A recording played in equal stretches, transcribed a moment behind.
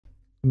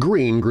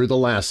Green Grew the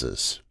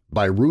Lasses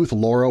by Ruth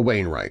Laura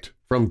Wainwright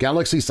from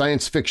Galaxy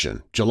Science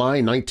Fiction,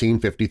 July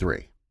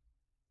 1953.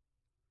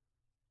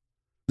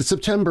 The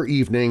September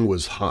evening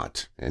was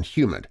hot and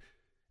humid,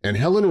 and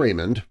Helen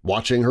Raymond,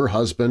 watching her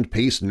husband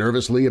pace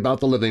nervously about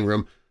the living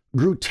room,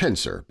 grew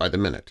tenser by the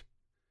minute.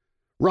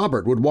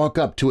 Robert would walk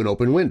up to an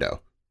open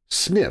window,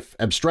 sniff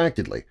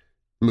abstractedly,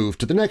 move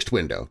to the next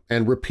window,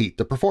 and repeat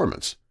the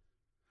performance.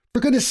 "For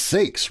goodness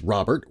sakes,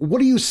 Robert,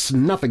 what are you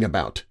snuffing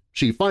about?"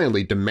 she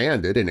finally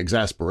demanded in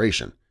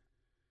exasperation.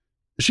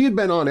 She had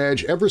been on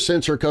edge ever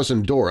since her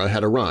cousin Dora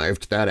had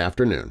arrived that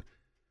afternoon.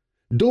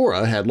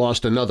 Dora had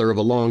lost another of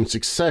a long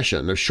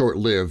succession of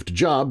short-lived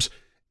jobs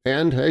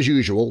and, as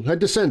usual, had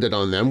descended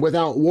on them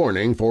without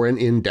warning for an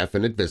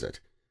indefinite visit.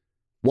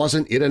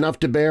 Wasn't it enough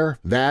to bear,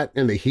 that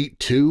and the heat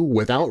too,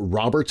 without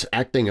Robert's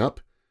acting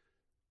up?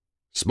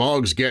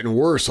 "Smog's getting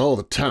worse all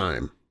the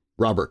time,"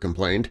 Robert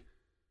complained.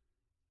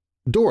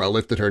 Dora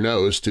lifted her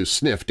nose to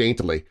sniff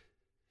daintily.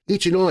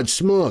 "It's an odd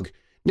smog.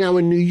 Now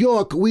in New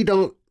York we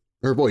don't—"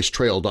 Her voice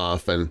trailed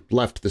off and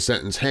left the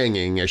sentence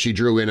hanging as she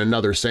drew in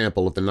another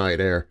sample of the night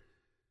air.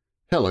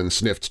 Helen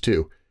sniffed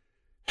too.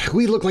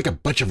 "We look like a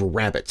bunch of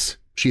rabbits,"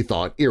 she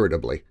thought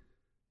irritably.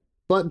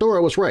 But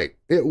Dora was right.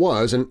 It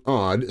was an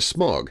odd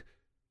smog.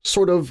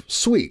 Sort of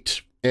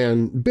sweet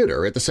and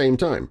bitter at the same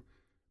time.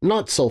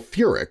 Not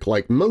sulfuric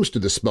like most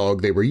of the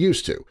smog they were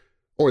used to,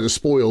 or the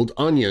spoiled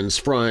onions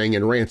frying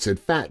in rancid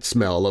fat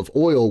smell of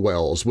oil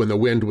wells when the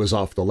wind was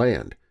off the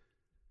land.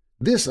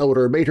 This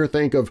odor made her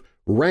think of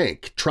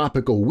rank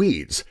tropical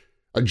weeds,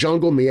 a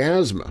jungle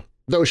miasma,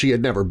 though she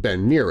had never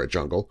been near a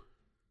jungle.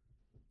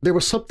 There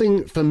was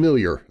something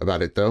familiar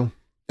about it, though,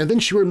 and then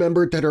she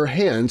remembered that her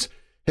hands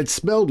had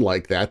smelled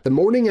like that the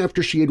morning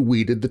after she had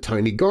weeded the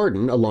tiny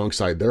garden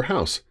alongside their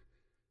house.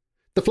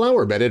 The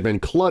flower bed had been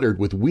cluttered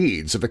with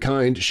weeds of a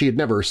kind she had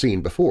never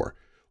seen before,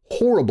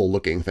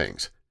 horrible-looking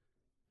things.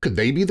 Could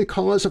they be the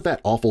cause of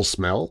that awful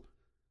smell?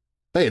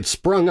 They had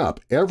sprung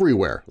up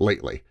everywhere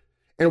lately,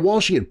 and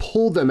while she had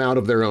pulled them out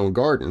of their own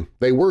garden,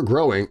 they were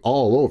growing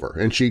all over,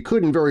 and she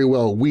couldn't very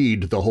well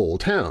weed the whole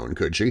town,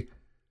 could she?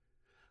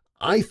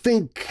 "I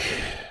think—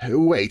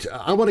 wait,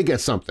 I want to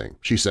get something,"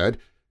 she said,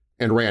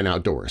 and ran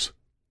outdoors.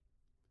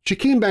 She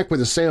came back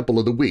with a sample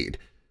of the weed,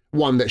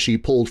 one that she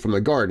pulled from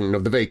the garden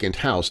of the vacant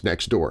house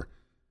next door.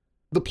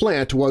 The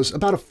plant was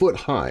about a foot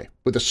high,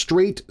 with a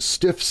straight,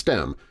 stiff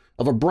stem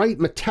of a bright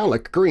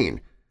metallic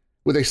green,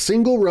 with a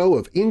single row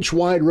of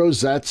inch-wide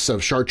rosettes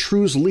of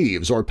chartreuse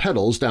leaves or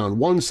petals down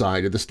one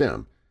side of the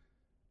stem.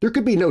 There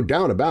could be no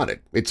doubt about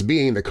it, its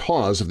being the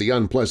cause of the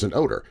unpleasant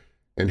odor,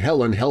 and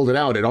Helen held it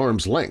out at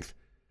arm's length.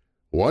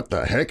 "What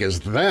the heck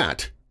is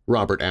that?"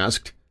 Robert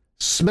asked.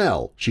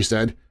 "Smell," she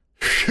said.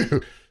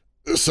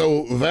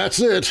 "So that's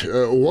it.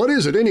 What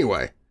is it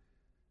anyway?"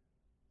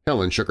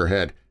 Helen shook her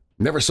head.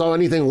 "Never saw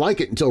anything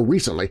like it until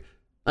recently.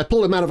 I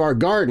pulled them out of our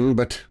garden,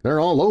 but they're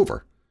all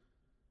over."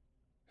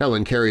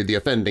 Helen carried the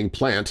offending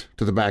plant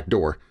to the back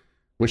door.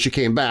 When she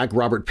came back,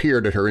 Robert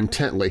peered at her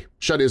intently,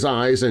 shut his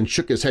eyes and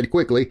shook his head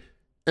quickly,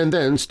 and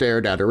then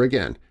stared at her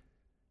again.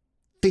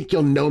 "Think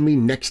you'll know me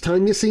next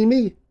time you see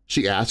me?"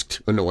 she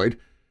asked, annoyed.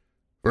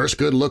 "First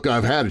good look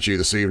I've had at you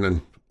this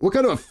evening. What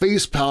kind of a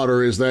face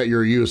powder is that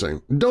you're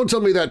using? Don't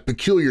tell me that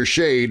peculiar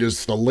shade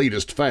is the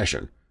latest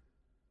fashion."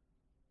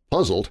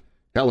 Puzzled,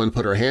 Helen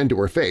put her hand to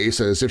her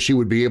face as if she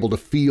would be able to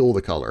feel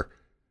the color.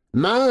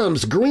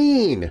 "Mom's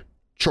green!"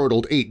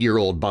 chortled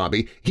 8-year-old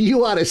Bobby.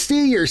 "You ought to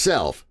see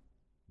yourself!"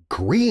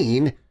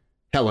 "Green?"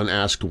 Helen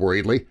asked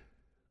worriedly.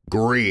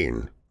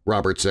 "Green,"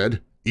 Robert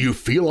said. "You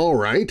feel all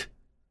right?"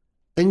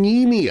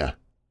 "Anemia,"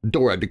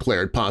 Dora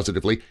declared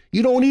positively.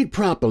 "You don't eat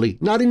properly,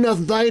 not enough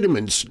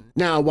vitamins.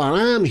 Now while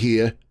I'm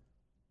here—"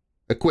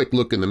 A quick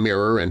look in the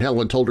mirror and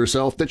Helen told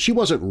herself that she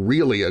wasn't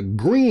really a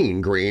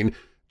green,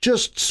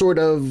 just sort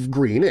of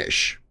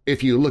greenish,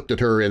 if you looked at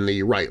her in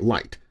the right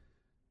light.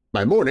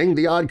 By morning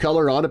the odd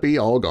color ought to be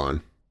all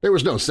gone. There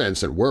was no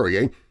sense in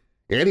worrying.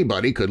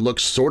 Anybody could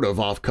look sort of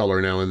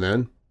off-color now and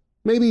then.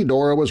 Maybe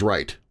Dora was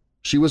right.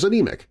 She was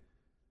anemic.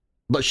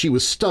 But she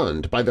was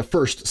stunned by the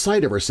first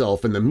sight of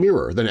herself in the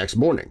mirror the next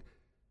morning.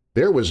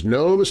 There was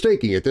no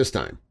mistaking it this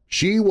time.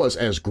 She was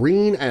as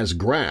green as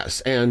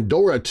grass, and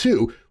Dora,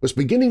 too, was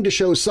beginning to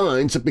show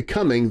signs of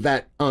becoming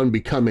that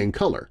unbecoming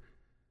color.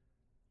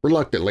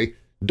 Reluctantly,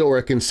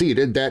 Dora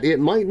conceded that it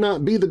might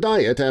not be the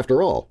diet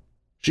after all.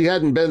 She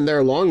hadn't been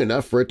there long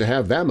enough for it to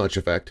have that much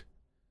effect.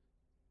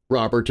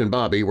 Robert and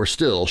Bobby were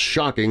still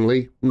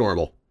shockingly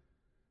normal.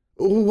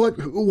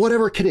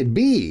 Whatever can it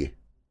be?"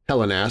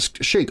 Helen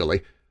asked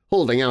shakily,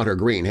 holding out her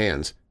green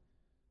hands.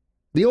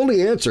 The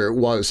only answer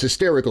was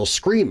hysterical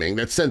screaming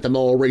that sent them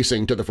all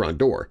racing to the front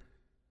door.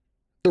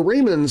 The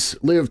Raymonds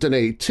lived in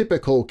a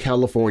typical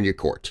California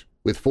court,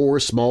 with 4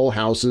 small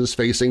houses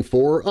facing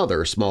 4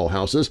 other small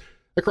houses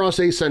across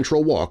a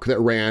central walk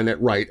that ran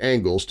at right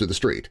angles to the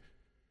street.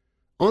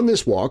 On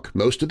this walk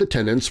most of the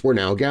tenants were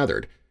now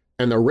gathered,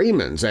 and the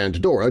Raymonds and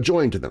Dora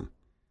joined them.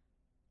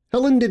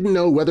 Helen didn't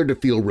know whether to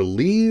feel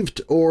relieved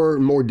or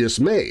more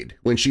dismayed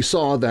when she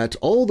saw that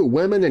all the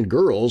women and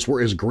girls were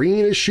as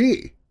green as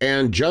she,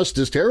 and just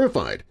as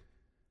terrified.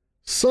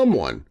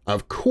 Someone,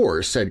 of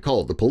course, had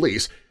called the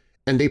police,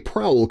 and a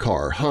prowl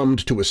car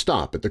hummed to a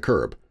stop at the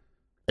curb.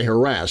 A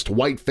harassed,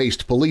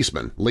 white-faced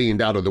policeman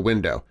leaned out of the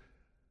window.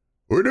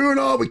 "We're doing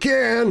all we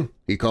can,"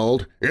 he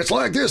called. "It's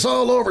like this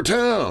all over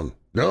town.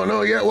 Don't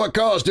know yet what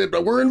caused it,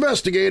 but we're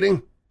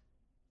investigating."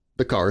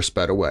 The car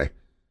sped away.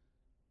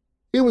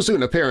 It was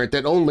soon apparent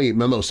that only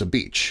Mimosa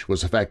Beach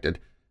was affected.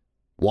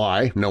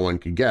 Why, no one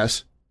could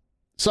guess.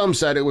 Some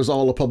said it was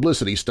all a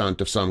publicity stunt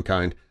of some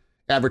kind,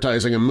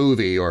 advertising a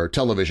movie or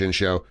television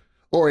show,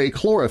 or a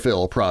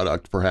chlorophyll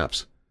product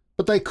perhaps,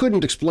 but they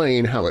couldn't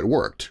explain how it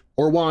worked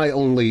or why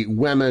only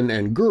women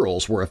and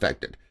girls were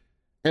affected,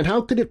 and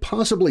how could it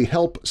possibly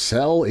help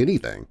sell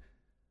anything?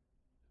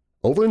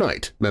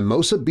 Overnight,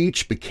 Mimosa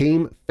Beach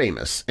became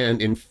famous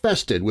and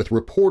infested with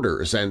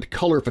reporters and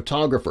color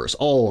photographers,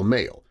 all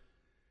male.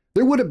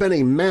 There would have been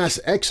a mass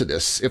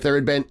exodus if there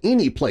had been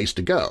any place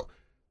to go,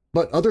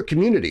 but other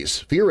communities,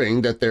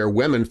 fearing that their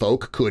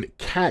womenfolk could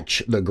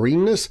catch the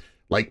greenness,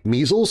 like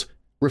measles,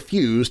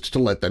 refused to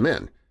let them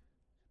in.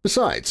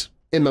 Besides,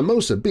 in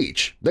Mimosa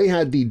Beach they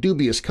had the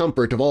dubious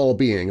comfort of all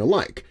being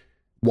alike,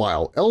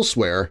 while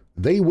elsewhere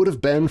they would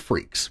have been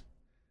freaks.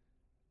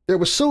 There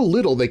was so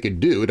little they could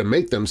do to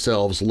make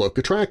themselves look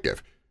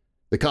attractive.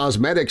 The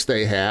cosmetics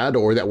they had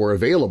or that were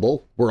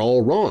available were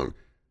all wrong,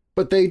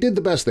 but they did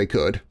the best they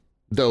could,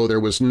 though there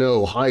was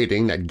no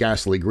hiding that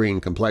ghastly green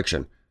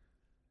complexion.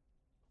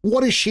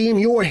 "What a shame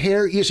your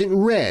hair isn't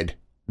red,"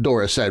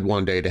 Dora said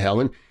one day to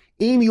Helen.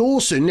 "Amy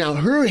Olsen, now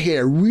her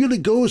hair really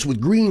goes with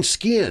green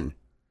skin."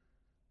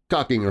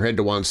 Cocking her head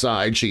to one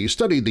side, she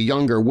studied the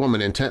younger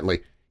woman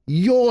intently.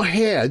 "Your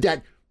hair,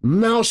 that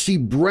mousy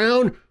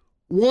brown,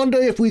 wonder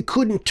if we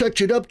couldn't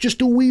touch it up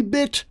just a wee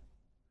bit?"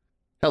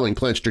 Helen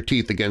clenched her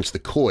teeth against the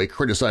coy,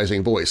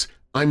 criticizing voice.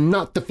 "I'm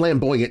not the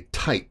flamboyant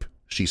type,"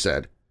 she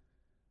said.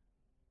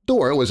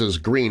 Dora was as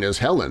green as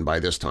Helen by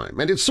this time,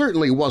 and it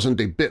certainly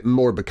wasn't a bit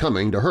more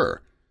becoming to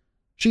her.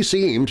 She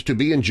seemed to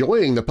be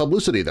enjoying the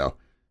publicity, though.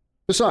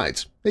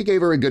 Besides, it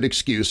gave her a good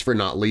excuse for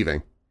not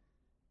leaving.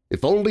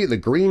 If only the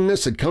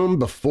greenness had come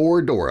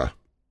before Dora,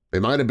 they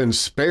might have been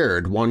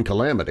spared one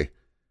calamity.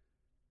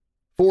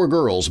 4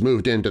 girls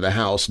moved into the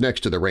house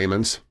next to the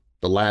Raymonds,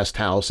 the last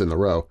house in the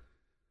row.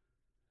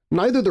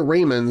 Neither the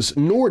Raymonds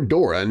nor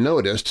Dora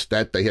noticed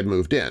that they had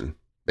moved in.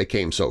 They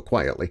came so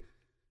quietly.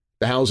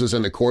 The houses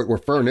in the court were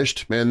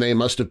furnished, and they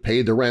must have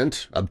paid the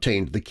rent,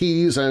 obtained the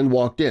keys, and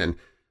walked in,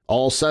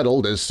 all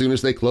settled as soon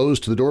as they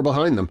closed the door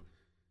behind them.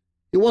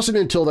 It wasn't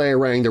until they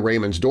rang the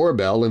Raymonds'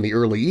 doorbell in the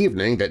early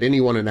evening that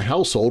anyone in the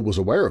household was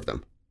aware of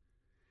them.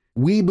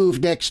 "We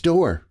moved next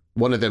door,"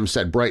 one of them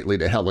said brightly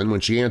to Helen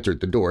when she answered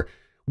the door.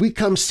 "We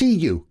come see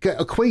you,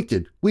 get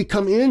acquainted. We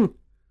come in?"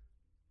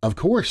 "Of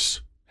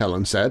course,"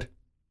 Helen said,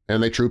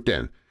 and they trooped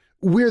in.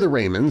 "We're the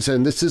Raymonds,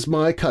 and this is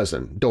my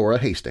cousin, Dora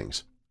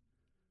Hastings."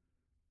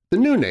 The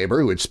new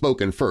neighbor who had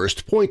spoken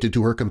first pointed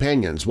to her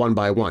companions one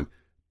by one.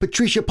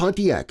 "Patricia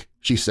Pontiac,"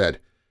 she said.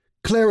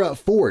 "Clara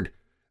Ford.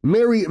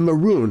 Mary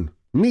Maroon.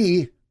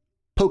 Me,"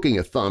 poking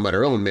a thumb at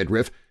her own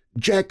midriff,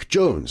 "Jack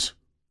Jones."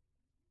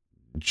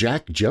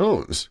 "Jack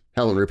Jones,"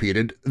 Helen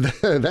repeated.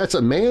 "That's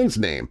a man's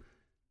name."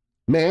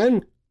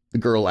 "Man?" the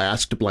girl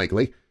asked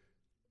blankly.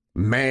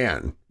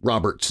 "Man,"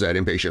 Robert said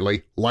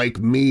impatiently, "like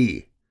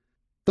me."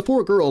 The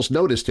 4 girls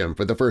noticed him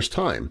for the first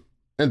time,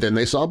 and then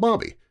they saw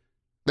Bobby.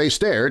 They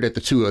stared at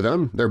the 2 of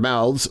them, their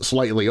mouths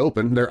slightly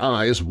open, their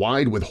eyes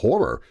wide with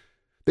horror.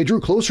 They drew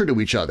closer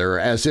to each other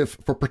as if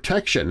for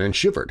protection and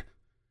shivered.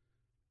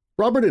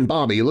 Robert and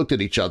Bobby looked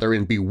at each other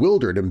in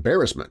bewildered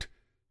embarrassment.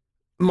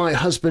 "My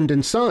husband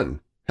and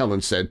son,"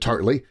 Helen said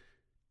tartly.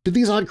 Did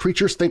these odd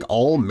creatures think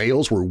all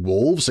males were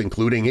wolves,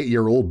 including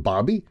 8-year-old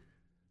Bobby?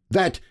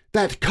 That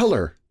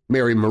color,"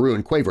 Mary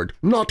Maroon quavered,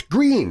 "not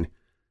green."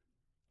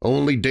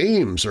 "Only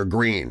dames are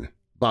green,"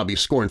 Bobby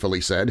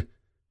scornfully said.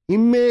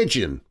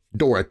 "Imagine,"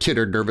 Dora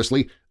tittered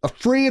nervously,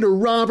 "afraid of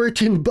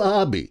Robert and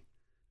Bobby."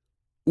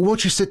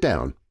 "Won't you sit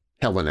down?"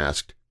 Helen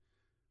asked.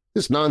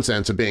 This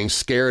nonsense of being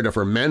scared of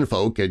her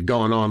menfolk had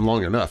gone on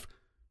long enough.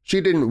 She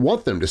didn't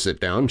want them to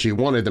sit down, she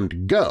wanted them to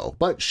go,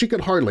 but she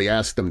could hardly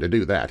ask them to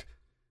do that.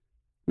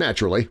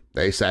 Naturally,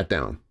 they sat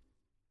down.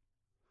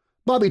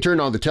 Bobby turned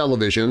on the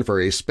television for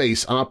a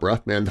space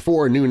opera, and the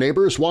 4 new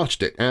neighbors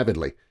watched it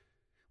avidly.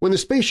 When the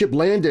spaceship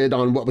landed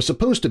on what was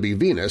supposed to be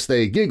Venus,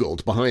 they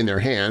giggled behind their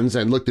hands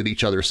and looked at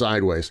each other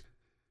sideways.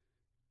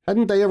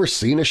 Hadn't they ever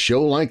seen a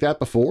show like that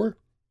before?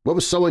 What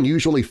was so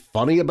unusually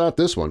funny about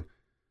this one?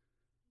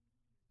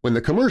 When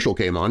the commercial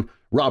came on,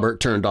 Robert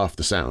turned off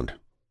the sound.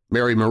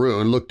 Mary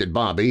Maroon looked at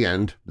Bobby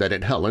and then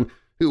at Helen,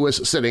 who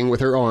was sitting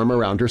with her arm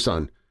around her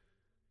son.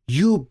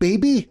 "You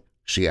baby?"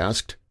 she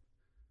asked.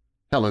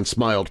 Helen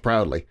smiled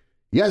proudly.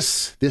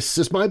 "Yes, this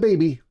is my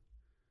baby."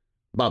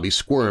 Bobby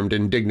squirmed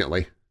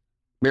indignantly.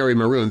 Mary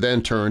Maroon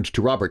then turned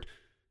to Robert.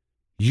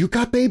 "You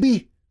got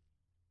baby?"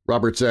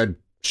 Robert said,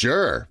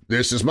 "Sure,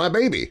 this is my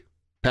baby,"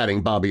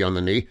 patting Bobby on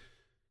the knee.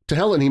 To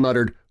Helen he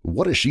muttered,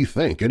 "What does she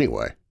think,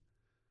 anyway?"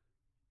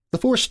 The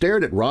 4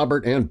 stared at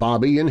Robert and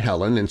Bobby and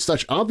Helen in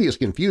such obvious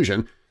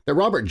confusion that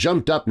Robert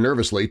jumped up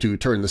nervously to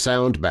turn the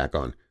sound back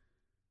on.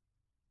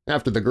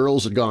 After the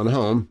girls had gone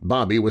home,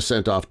 Bobby was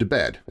sent off to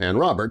bed, and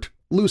Robert,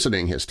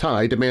 loosening his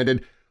tie,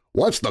 demanded,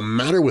 "What's the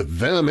matter with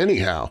them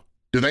anyhow?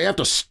 Do they have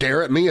to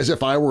stare at me as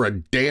if I were a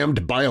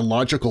damned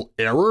biological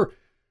error?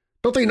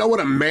 Don't they know what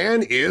a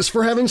man is,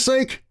 for heaven's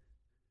sake?"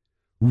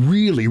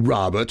 "Really,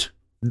 Robert?"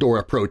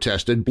 Dora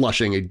protested,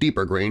 blushing a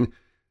deeper green.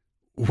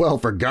 "Well,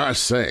 for gosh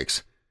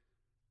sakes."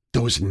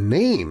 "Those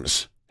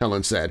names,"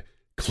 Helen said.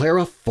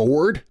 "Clara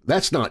Ford?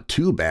 That's not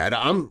too bad.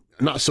 I'm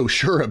not so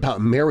sure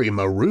about Mary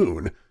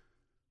Maroon."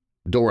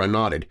 Dora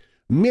nodded.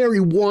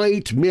 "Mary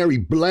White, Mary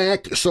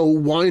Black, so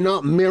why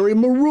not Mary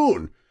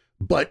Maroon?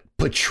 But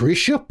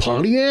Patricia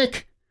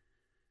Pontiac?"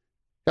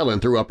 Helen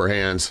threw up her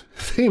hands.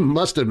 "They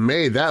must have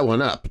made that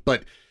one up,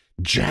 but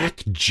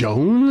Jack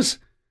Jones?"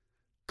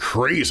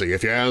 "Crazy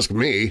if you ask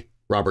me,"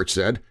 Robert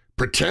said,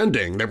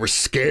 "pretending they were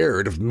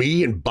scared of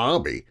me and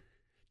Bobby."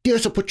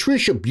 "There's a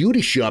Patricia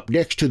beauty shop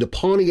next to the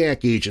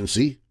Pontiac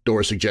agency,"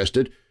 Dora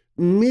suggested.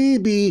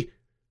 "Maybe—"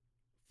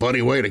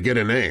 "Funny way to get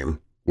a name.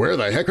 Where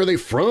the heck are they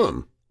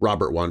from?"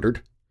 Robert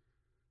wondered.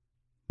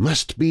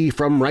 "Must be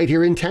from right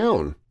here in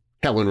town,"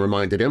 Helen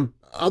reminded him.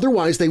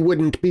 "Otherwise they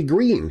wouldn't be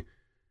green."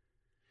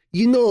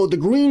 "You know, the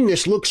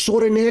greenness looks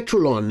sort of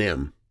natural on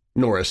them,"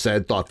 Nora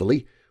said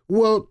thoughtfully.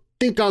 "Well,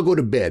 think I'll go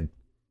to bed."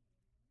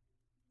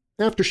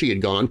 After she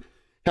had gone,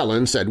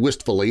 Helen said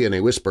wistfully in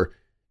a whisper,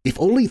 "If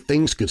only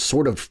things could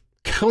sort of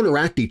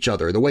counteract each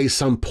other the way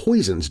some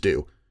poisons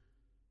do."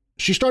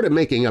 She started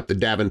making up the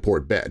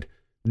Davenport bed.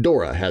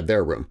 Dora had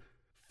their room.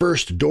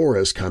 First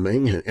Dora's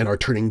coming and are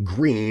turning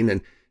green,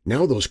 and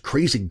now those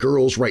crazy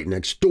girls right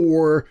next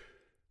door.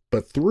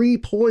 But 3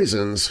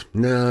 poisons,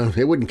 nah,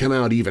 it wouldn't come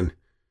out even.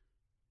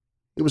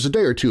 It was a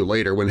day or two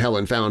later when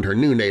Helen found her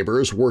new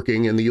neighbors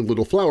working in the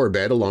little flower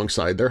bed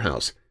alongside their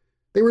house.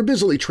 They were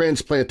busily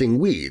transplanting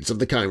weeds of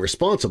the kind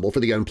responsible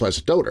for the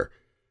unpleasant odor.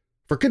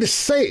 "For goodness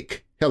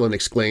sake!" Helen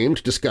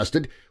exclaimed,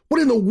 disgusted.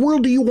 "What in the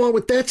world do you want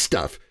with that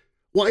stuff?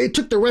 Why, it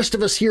took the rest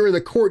of us here in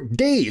the court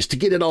days to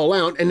get it all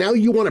out, and now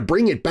you want to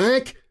bring it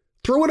back?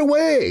 Throw it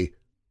away!"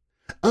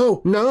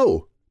 "Oh,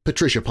 no,"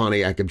 Patricia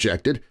Pontiac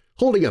objected,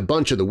 holding a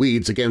bunch of the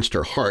weeds against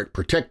her heart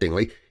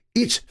protectingly.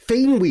 "It's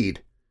faneweed."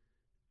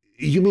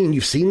 "You mean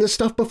you've seen this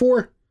stuff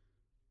before?"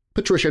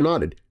 Patricia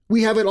nodded.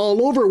 "We have it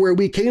all over where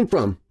we came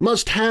from.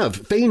 Must have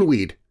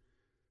faneweed."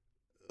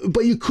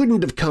 "But you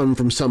couldn't have come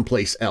from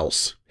someplace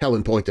else,"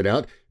 Helen pointed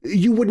out.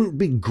 "You wouldn't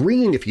be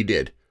green if you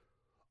did."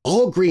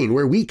 "All green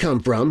where we come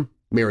from,"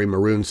 Mary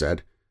Maroon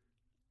said.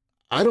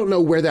 "I don't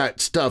know where that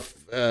stuff,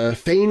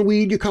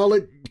 faneweed you call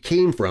it,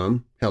 came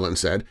from," Helen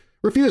said,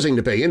 refusing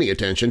to pay any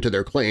attention to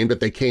their claim that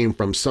they came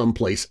from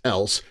someplace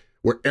else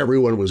where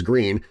everyone was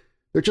green.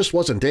 There just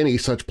wasn't any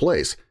such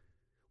place.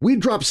 "We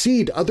drop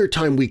seed other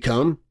time we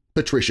come,"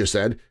 Patricia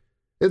said.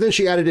 And then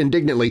she added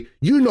indignantly,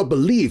 "You no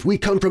believe we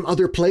come from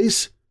other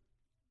place?"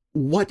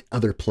 "What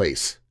other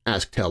place?"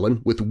 asked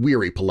Helen with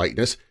weary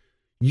politeness.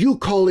 "You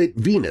call it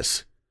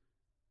Venus."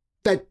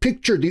 "That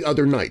picture the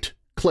other night,"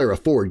 Clara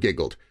Ford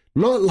giggled.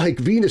 "Not like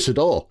Venus at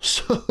all.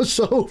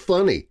 So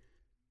funny."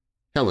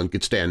 Helen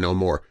could stand no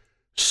more.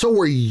 "So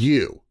are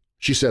you,"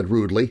 she said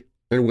rudely,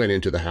 and went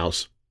into the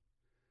house.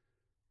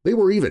 They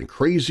were even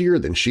crazier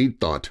than she'd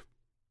thought.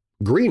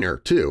 Greener,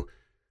 too,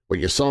 when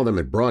you saw them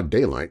at broad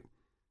daylight.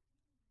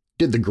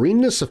 Did the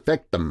greenness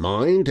affect the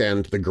mind,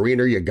 and the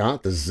greener you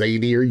got, the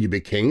zanier you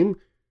became?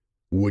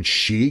 Would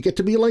she get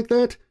to be like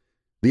that?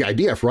 The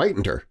idea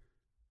frightened her.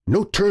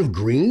 "No turn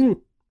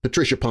green?"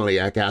 Patricia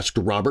Pontiac asked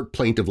Robert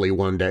plaintively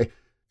one day,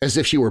 as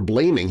if she were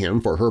blaming him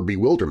for her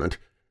bewilderment.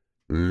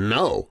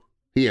 "No,"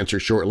 he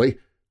answered shortly,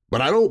 "but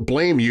I don't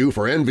blame you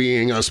for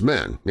envying us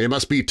men. It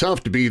must be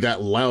tough to be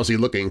that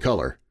lousy-looking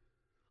color."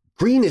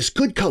 "Green is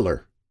good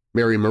color,"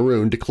 Mary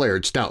Maroon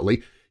declared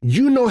stoutly.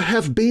 "You no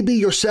have baby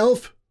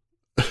yourself?"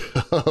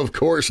 "Of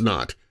course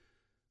not."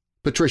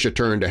 Patricia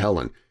turned to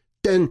Helen.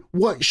 "Then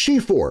what she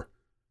for?"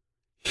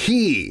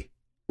 "He,"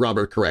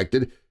 Robert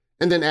corrected,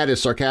 and then added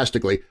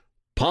sarcastically,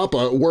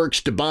 "Papa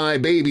works to buy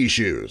baby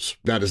shoes.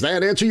 Now does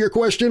that answer your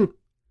question?"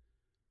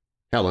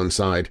 Helen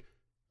sighed.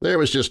 There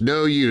was just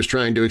no use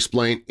trying to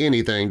explain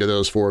anything to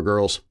those 4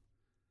 girls.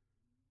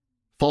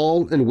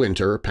 Fall and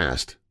winter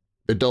passed.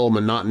 The dull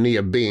monotony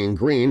of being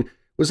green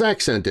was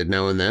accented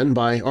now and then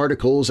by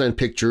articles and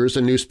pictures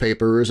in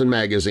newspapers and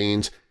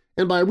magazines,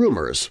 and by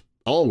rumors,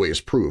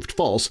 always proved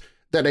false,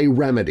 that a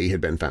remedy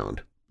had been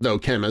found, though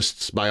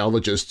chemists,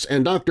 biologists,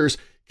 and doctors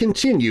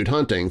continued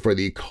hunting for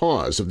the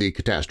cause of the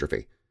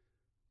catastrophe.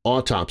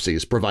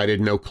 Autopsies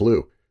provided no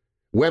clue.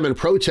 Women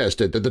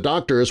protested that the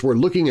doctors were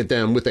looking at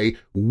them with a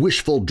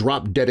wishful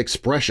drop-dead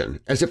expression,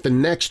 as if the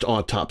next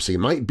autopsy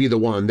might be the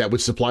one that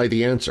would supply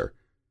the answer.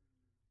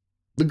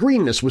 The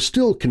greenness was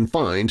still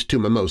confined to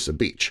Mimosa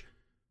Beach.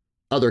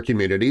 Other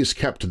communities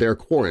kept their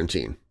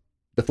quarantine.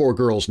 The 4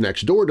 girls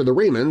next door to the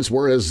Raymonds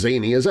were as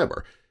zany as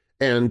ever,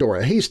 and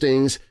Dora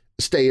Hastings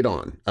stayed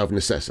on of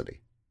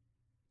necessity.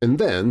 And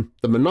then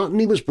the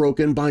monotony was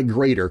broken by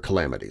greater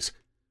calamities.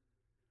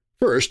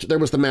 First, there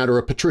was the matter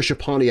of Patricia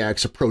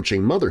Pontiac's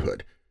approaching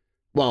motherhood.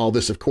 While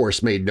this of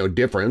course made no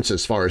difference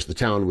as far as the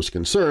town was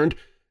concerned,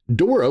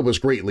 Dora was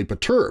greatly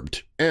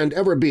perturbed, and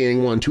ever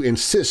being one to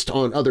insist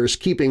on others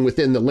keeping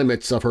within the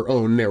limits of her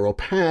own narrow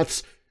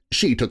paths,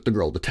 she took the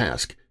girl to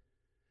task.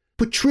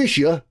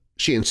 "Patricia,"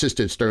 she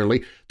insisted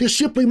sternly, "there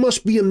simply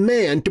must be a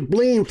man to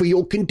blame for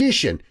your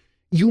condition.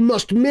 You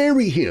must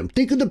marry him.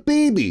 Think of the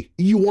baby.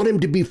 You want him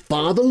to be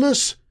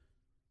fatherless?"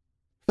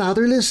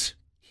 "Fatherless?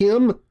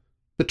 Him?"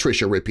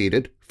 Patricia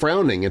repeated,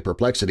 frowning in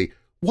perplexity.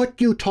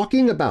 "What you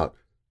talking about?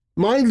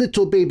 My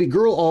little baby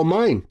girl all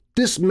mine.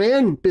 This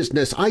man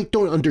business I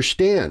don't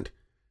understand."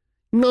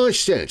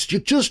 "Nonsense!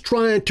 You're just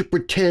trying to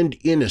pretend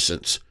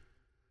innocence."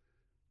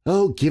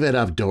 "Oh, give it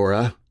up,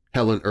 Dora,"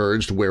 Helen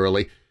urged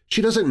wearily.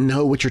 "She doesn't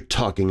know what you're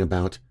talking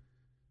about."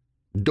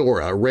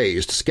 Dora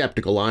raised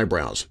skeptical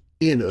eyebrows.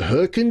 "In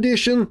her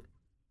condition?"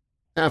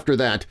 After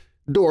that,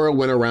 Dora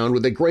went around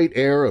with a great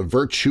air of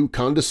virtue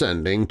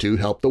condescending to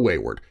help the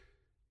wayward.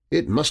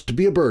 It must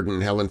be a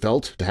burden, Helen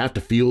felt, to have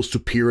to feel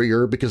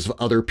superior because of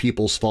other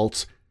people's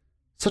faults.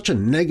 Such a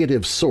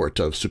negative sort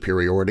of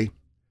superiority.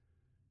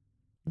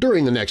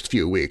 During the next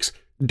few weeks,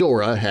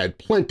 Dora had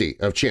plenty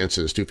of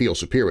chances to feel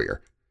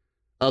superior.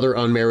 Other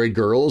unmarried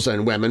girls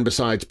and women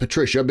besides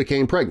Patricia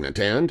became pregnant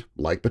and,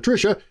 like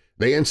Patricia,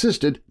 they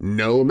insisted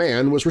no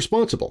man was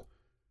responsible.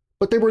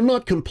 But they were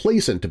not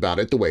complacent about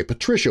it the way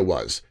Patricia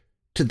was.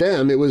 To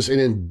them it was an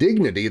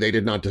indignity they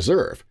did not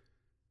deserve.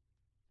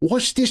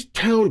 "What's this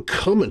town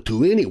coming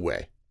to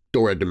anyway?"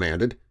 Dora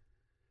demanded.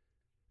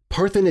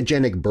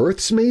 "Parthenogenic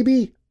births,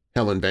 maybe?"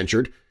 Helen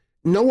ventured.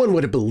 "No one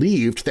would have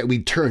believed that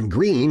we'd turn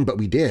green, but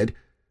we did.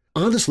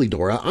 Honestly,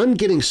 Dora, I'm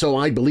getting so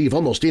I'd believe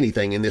almost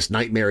anything in this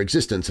nightmare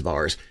existence of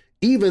ours,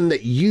 even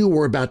that you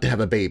were about to have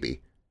a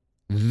baby."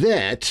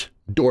 "That,"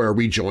 Dora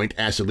rejoined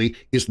acidly,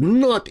 "is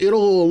not at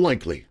all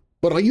likely.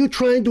 But are you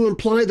trying to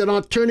imply that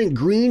our turning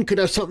green could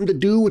have something to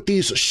do with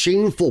these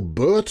shameful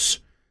births?"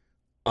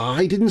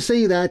 "I didn't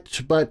say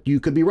that, but you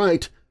could be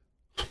right."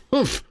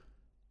 "Humph!"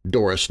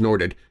 Dora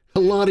snorted. "A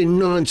lot of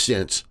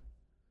nonsense."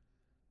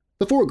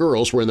 The four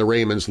girls were in the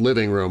Raymonds'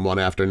 living room one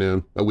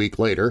afternoon, a week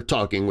later,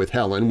 talking with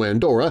Helen when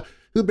Dora,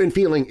 who'd been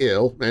feeling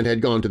ill and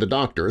had gone to the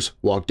doctor's,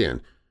 walked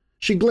in.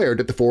 She glared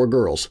at the four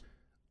girls.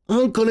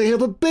 "I'm going to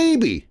have a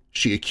baby!"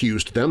 she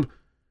accused them.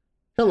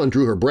 Helen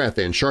drew her breath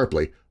in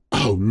sharply.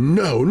 "Oh,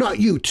 no, not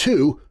you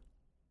too!"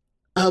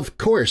 "Of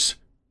course,"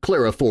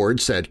 Clara Ford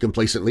said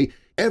complacently.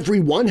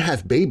 "Everyone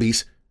have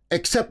babies,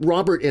 except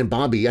Robert and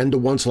Bobby and the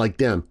ones like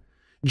them.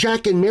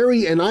 Jack and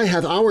Mary and I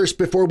have ours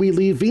before we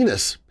leave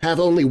Venus, have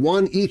only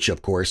one each,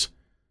 of course."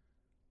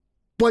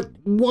 "But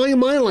why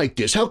am I like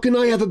this? How can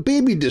I have a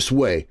baby this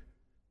way?"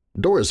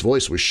 Dora's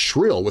voice was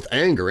shrill with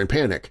anger and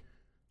panic.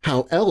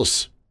 "How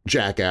else?"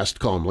 Jack asked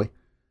calmly.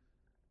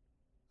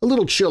 A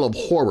little chill of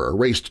horror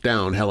raced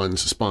down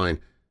Helen's spine.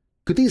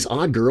 Could these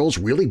odd girls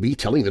really be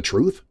telling the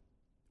truth?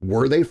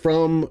 Were they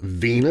from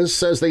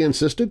Venus, as they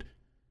insisted?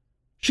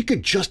 She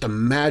could just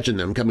imagine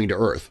them coming to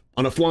Earth,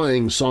 on a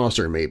flying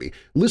saucer maybe,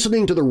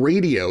 listening to the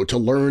radio to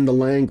learn the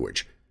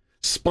language,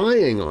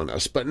 spying on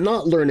us but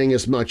not learning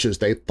as much as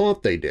they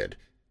thought they did.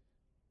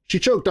 She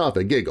choked off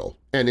a giggle,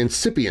 an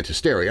incipient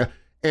hysteria,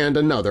 and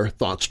another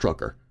thought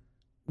struck her.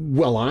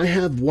 "Well, I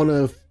have one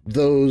of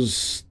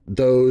those…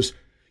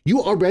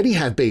 "You already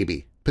have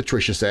baby,"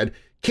 Patricia said.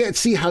 "Can't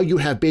see how you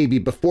have baby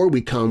before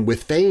we come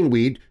with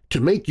faneweed to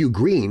make you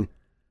green."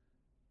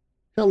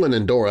 Helen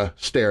and Dora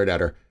stared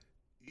at her.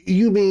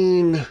 "You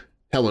mean,"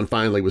 Helen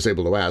finally was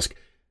able to ask,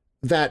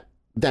 that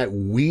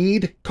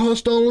weed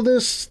caused all of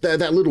this?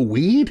 That little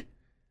weed?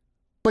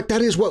 But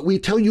that is what we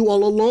tell you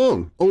all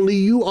along, only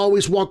you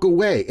always walk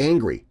away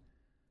angry."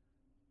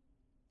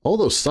 All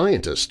those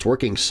scientists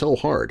working so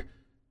hard,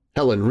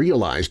 Helen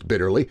realized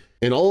bitterly,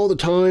 and all the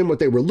time what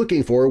they were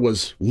looking for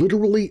was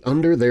literally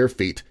under their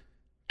feet.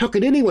 How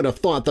could anyone have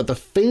thought that the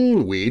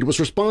faneweed was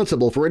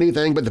responsible for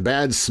anything but the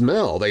bad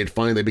smell they'd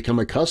finally become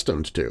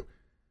accustomed to?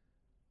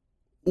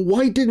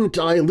 "Why didn't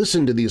I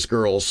listen to these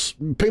girls,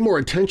 pay more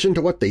attention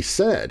to what they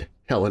said?"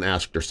 Helen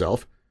asked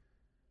herself.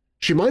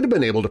 She might have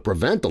been able to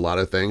prevent a lot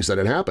of things that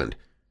had happened.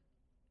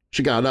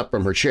 She got up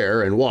from her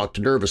chair and walked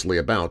nervously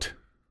about.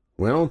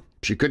 Well,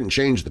 she couldn't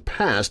change the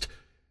past,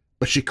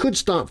 but she could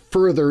stop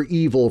further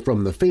evil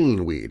from the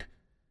faneweed.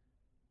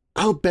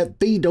 "I'll bet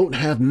they don't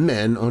have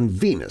men on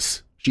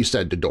Venus," she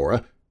said to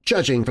Dora,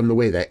 "judging from the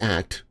way they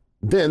act.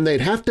 Then they'd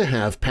have to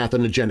have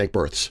parthenogenic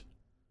births."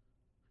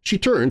 She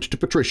turned to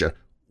Patricia.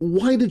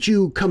 "Why did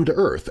you come to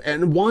Earth,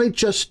 and why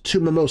just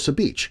to Mimosa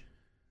Beach?"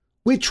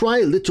 "We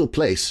try little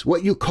place,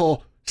 what you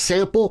call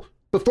sample,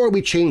 before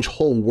we change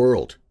whole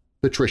world,"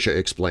 Patricia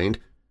explained.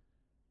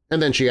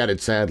 And then she added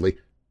sadly,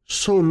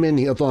 "So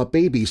many of our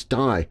babies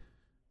die.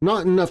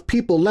 Not enough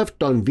people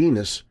left on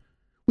Venus.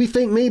 We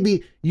think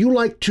maybe you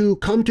like to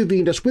come to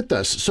Venus with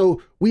us,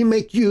 so we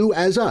make you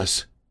as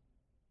us."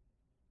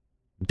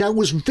 "That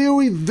was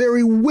very,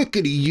 very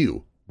wicked of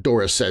you,"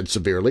 Dora said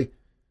severely.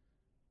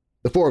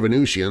 The four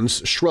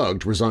Venusians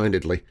shrugged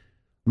resignedly.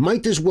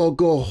 "Might as well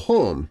go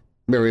home,"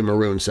 Mary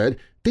Maroon said.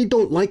 "They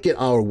don't like it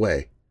our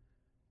way."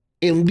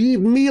 "And leave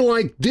me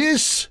like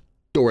this?"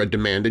 Dora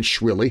demanded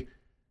shrilly.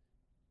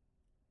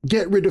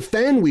 "Get rid of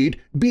fanweed,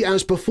 be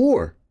as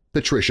before,"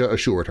 Patricia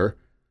assured her.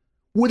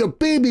 "With a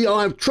baby I'll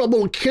have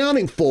trouble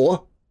accounting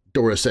for,"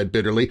 Dora said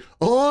bitterly.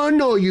 "Oh,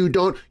 no, you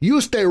don't. You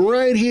stay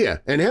right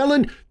here. And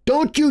Helen,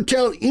 don't you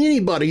tell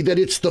anybody that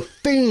it's the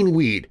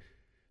fanweed.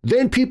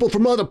 Then people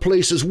from other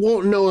places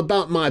won't know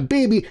about my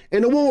baby,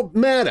 and it won't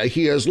matter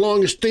here as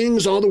long as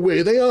things are the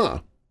way they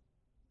are."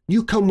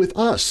 "You come with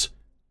us,"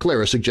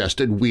 Clara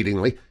suggested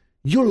wheedlingly.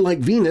 "You're like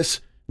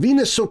Venus.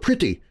 Venus so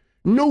pretty.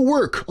 No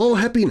work, all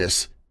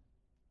happiness."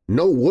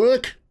 "No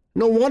work?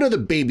 No wonder the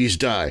babies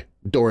die,"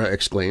 Dora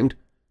exclaimed.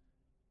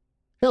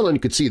 Helen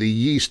could see the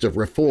yeast of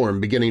reform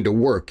beginning to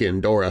work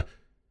in Dora.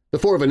 The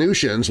four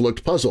Venusians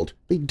looked puzzled.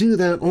 "They do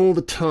that all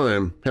the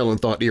time," Helen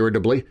thought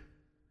irritably.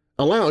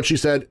 Aloud she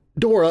said,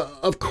 "Dora,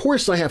 of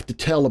course I have to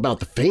tell about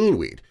the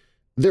fanweed.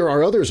 There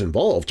are others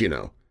involved, you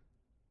know."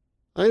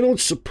 "I don't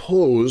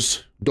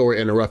suppose," Dora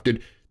interrupted,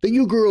 "that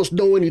you girls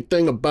know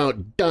anything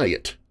about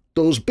diet.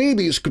 Those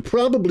babies could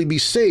probably be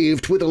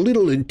saved with a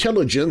little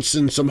intelligence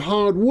and some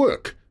hard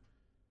work."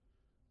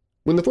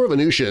 When the four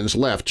Venusians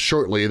left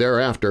shortly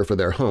thereafter for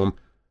their home,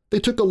 they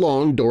took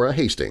along Dora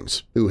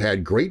Hastings, who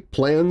had great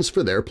plans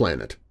for their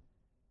planet.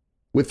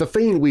 With the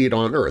fanweed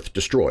on Earth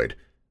destroyed,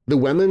 the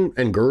women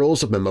and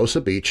girls of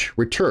Mimosa Beach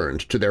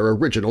returned to their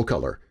original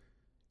color.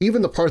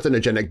 Even the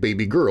parthenogenic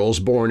baby girls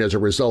born as a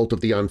result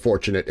of the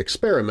unfortunate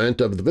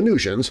experiment of the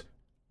Venusians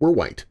were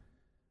white.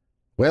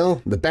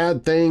 "Well, the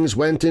bad things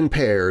went in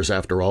pairs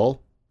after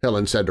all,"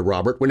 Helen said to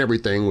Robert when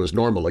everything was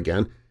normal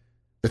again.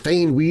 "The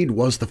fanweed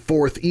was the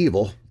fourth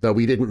evil, though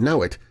we didn't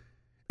know it.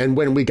 And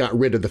when we got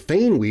rid of the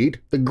fanweed,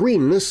 the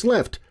greenness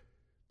left.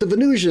 The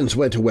Venusians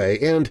went away,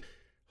 and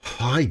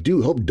I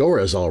do hope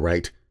Dora's all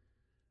right."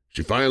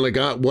 "She finally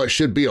got what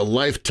should be a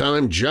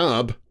lifetime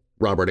job,"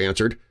 Robert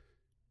answered.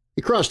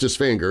 He crossed his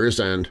fingers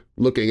and,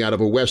 looking out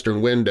of a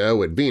western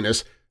window at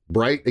Venus,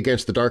 bright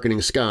against the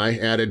darkening sky,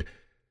 added,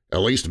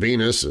 "At least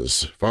Venus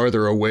is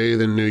farther away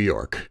than New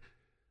York.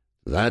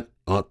 That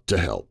ought to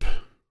help."